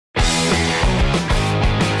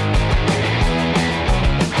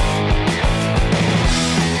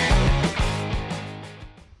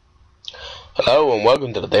Hello and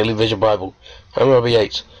welcome to the Daily Vision Bible. I'm Robbie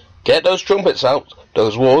Yates. Get those trumpets out,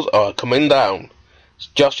 those walls are coming down. It's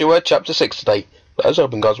Joshua chapter 6 today. Let us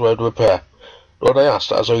open God's word with prayer. Lord, I ask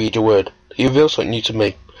that as I read your word, that you reveal something new to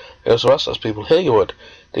me. I also ask that as people hear your word,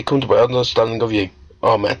 they come to a better understanding of you.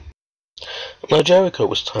 Amen. Now Jericho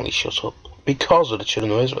was tightly shut up because of the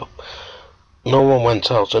children of Israel. No one went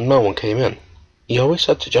out and no one came in. Yahweh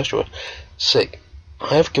said to Joshua, "See,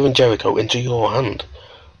 I have given Jericho into your hand.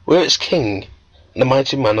 Where its king, the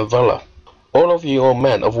mighty man of valor. All of you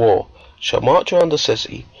men of war shall march around the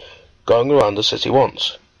city, going around the city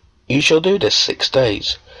once. You shall do this 6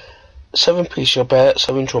 days. 7 priests shall bear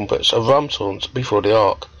 7 trumpets of ram's horns before the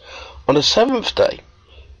ark. On the 7th day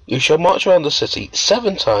you shall march around the city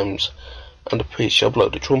 7 times, and the priests shall blow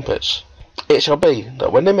the trumpets. It shall be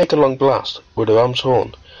that when they make a long blast with the ram's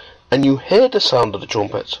horn, and you hear the sound of the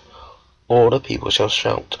trumpet, all the people shall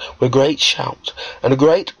shout with a great shout, and a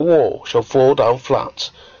great wall shall fall down flat,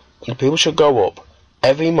 and the people shall go up,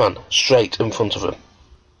 every man straight in front of him."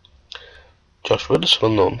 Joshua the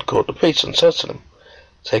son of Nun called the priests and said to them,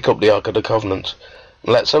 "Take up the ark of the covenant,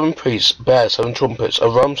 and let 7 priests bear 7 trumpets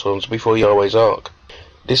of ram's horns before Yahweh's ark."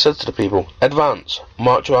 They said to the people, "Advance,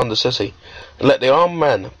 march around the city, and let the armed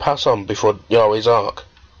men pass on before Yahweh's ark."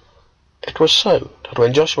 It was so that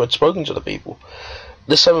when Joshua had spoken to the people,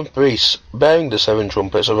 the 7 priests bearing the 7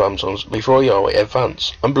 trumpets of ram's horns before Yahweh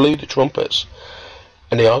advanced and blew the trumpets,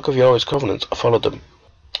 and the ark of Yahweh's covenant followed them.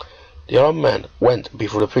 The armed men went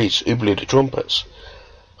before the priests who blew the trumpets,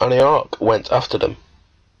 and the ark went after them.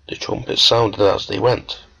 The trumpets sounded as they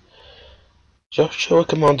went. Joshua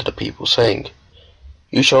commanded the people, saying,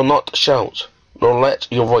 "You shall not shout, nor let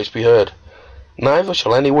your voice be heard, neither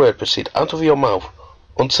shall any word proceed out of your mouth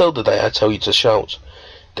until the day I tell you to shout.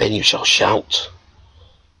 Then you shall shout."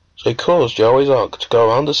 So he caused Yahweh's ark to go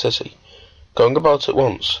around the city, going about at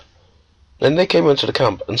once. Then they came into the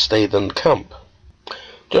camp and stayed in the camp.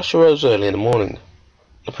 Joshua rose early in the morning.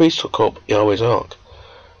 The priests took up Yahweh's ark.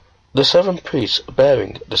 The 7 priests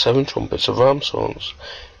bearing the 7 trumpets of ram's horns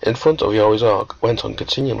in front of Yahweh's ark went on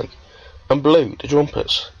continually, and blew the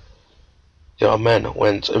trumpets. The armed men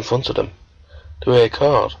went in front of them. The rear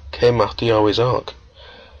guard came after Yahweh's ark.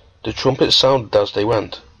 The trumpets sounded as they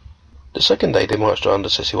went. The 2nd day they marched around the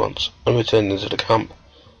city once, and returned into the camp.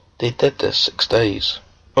 They did this 6 days.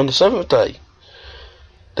 On the 7th day,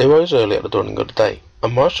 they rose early at the dawning of the day,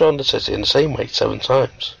 and marched around the city in the same way 7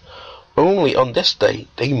 times. Only on this day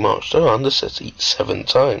they marched around the city 7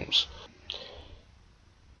 times.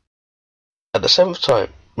 At the 7th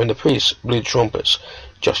time, when the priests blew the trumpets,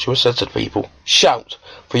 Joshua said to the people, "Shout,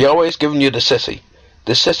 for Yahweh has given you the city.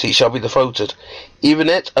 The city shall be devoted, even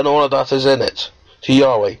it and all that is in it, to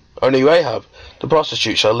Yahweh. Only Rahab, the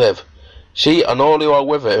prostitute, shall live, she and all who are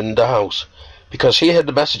with her in the house, because she hid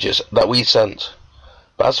the messages that we sent.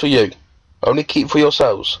 But as for you, only keep for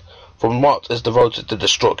yourselves from what is devoted to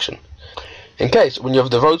destruction, in case, when you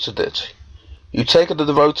have devoted it, you take the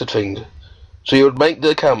devoted thing, so you would make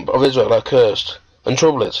the camp of Israel accursed, and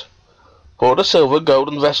trouble it. For all the silver, gold,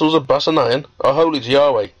 and vessels of brass and iron are holy to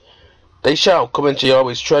Yahweh. They shall come into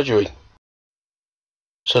Yahweh's treasury."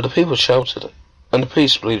 So the people shouted, and the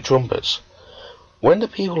priests blew the trumpets. When the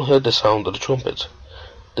people heard the sound of the trumpet,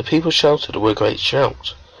 the people shouted with a great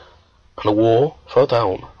shout, and the wall fell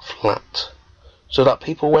down flat, so that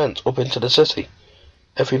people went up into the city,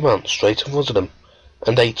 every man straight in front of them,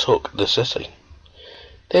 and they took the city.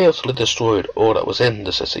 They utterly destroyed all that was in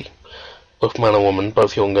the city, both man and woman,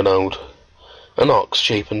 both young and old, an ox,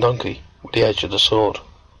 sheep, and donkey, with the edge of the sword.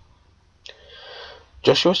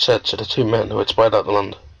 Joshua said to the 2 men who had spied out the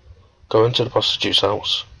land, "Go into the prostitute's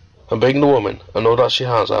house, and bring the woman and all that she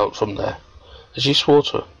has out from there, as you swore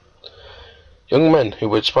to her." Young men who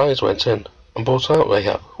were spies went in, and brought out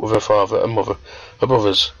Rahab with her father and mother, her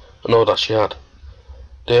brothers, and all that she had.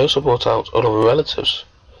 They also brought out all of her relatives,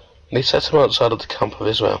 and they set them outside of the camp of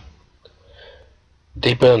Israel.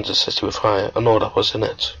 They burned the city with fire, and all that was in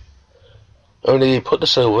it. Only they put the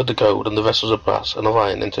silver, the gold, and the vessels of brass and of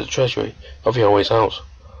iron into the treasury of Yahweh's house.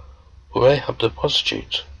 But Rahab the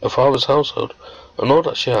prostitute, her father's household, and all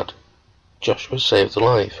that she had, Joshua saved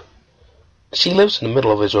alive. She lives in the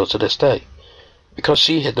middle of Israel to this day, because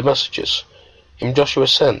she hid the messages whom Joshua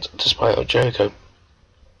sent to spy out Jericho.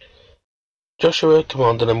 Joshua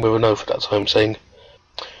commanded them with an oath at that time, saying,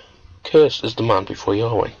 "Cursed is the man before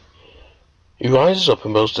Yahweh, who rises up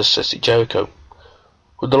and builds this city Jericho.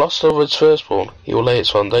 With the loss of its firstborn he will lay its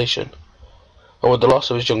foundation, and with the loss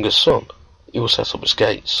of his youngest son he will set up its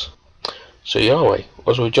gates." So Yahweh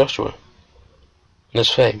was with Joshua, and his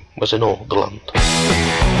fame was in all the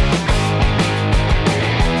land.